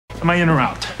Am I in or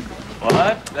out?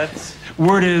 What? That's...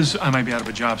 Word is I might be out of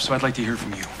a job, so I'd like to hear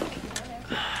from you.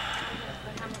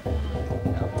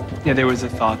 Yeah, there was a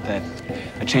thought that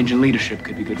a change in leadership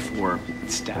could be good for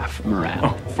staff morale.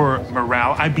 Oh, for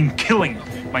morale? I've been killing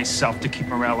myself to keep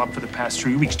morale up for the past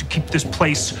 3 weeks, to keep this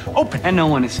place open. And no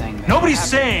one is saying that. Nobody's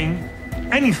saying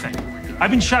anything.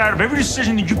 I've been shut out of every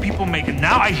decision that you people make, and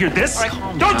now I hear this? All right,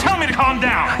 calm Don't down. tell me to calm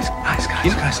down!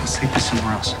 Guys, let's take this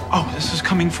somewhere else. Oh, this is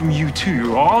coming from you, too.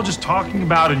 You're all just talking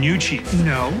about a new chief.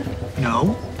 No.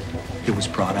 It was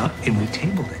brought up and we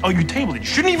tabled it. Oh, you tabled it. You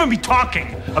shouldn't even be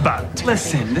talking about it.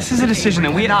 Listen, this is a decision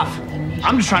that we... Enough.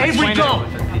 I'm just trying to explain go!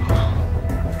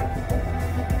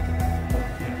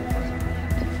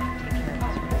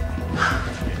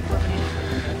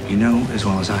 You know as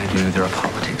well as I do, there are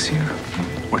politics here.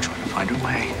 We're trying to find a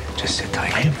way. Just sit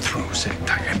tight. I am through sitting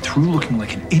tight. I'm through looking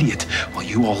like an idiot while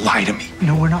you all lie to me.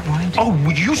 No, we're not lying to you. Oh,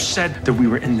 you said that we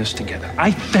were in this together.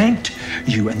 I thanked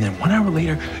you, and then 1 hour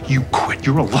later, you quit.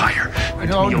 You're a liar.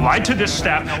 You lied to this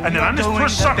staff, and then I'm this poor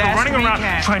sucker running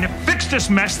around trying to fix this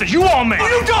mess that you all made. No,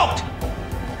 you don't!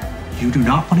 You do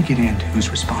not want to get into whose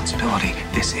responsibility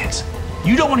this is.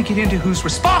 You don't want to get into who's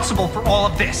responsible for all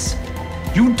of this.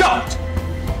 You don't!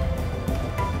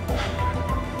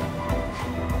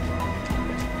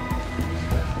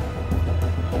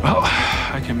 Well,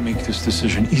 I can make this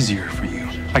decision easier for you.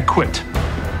 I quit.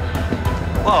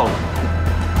 Whoa.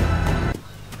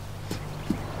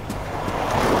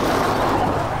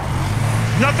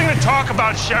 Nothing to talk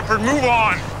about, Shepard. Move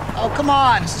on. Oh, come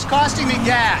on. This is costing me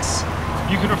gas.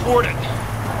 You can afford it.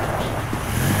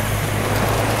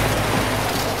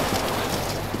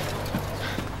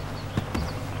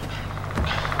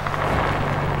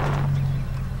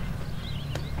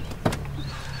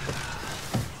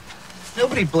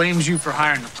 Nobody blames you for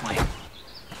hiring the plane.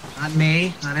 Not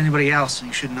me, not anybody else, and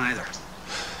you shouldn't either.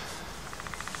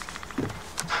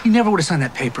 You never would have signed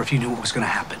that paper if you knew what was going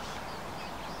to happen.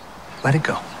 Let it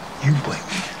go. You blame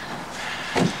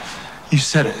me. You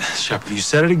said it, Shepard. You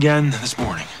said it again this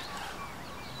morning.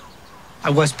 I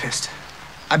was pissed.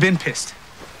 I've been pissed.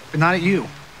 But not at you.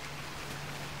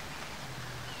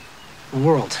 The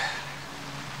world.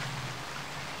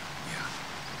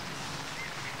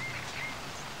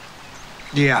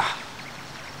 Yeah.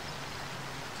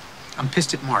 I'm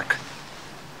pissed at Mark.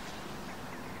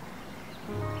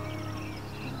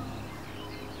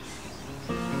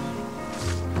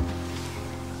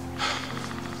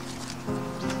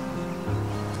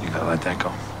 You gotta let that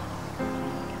go.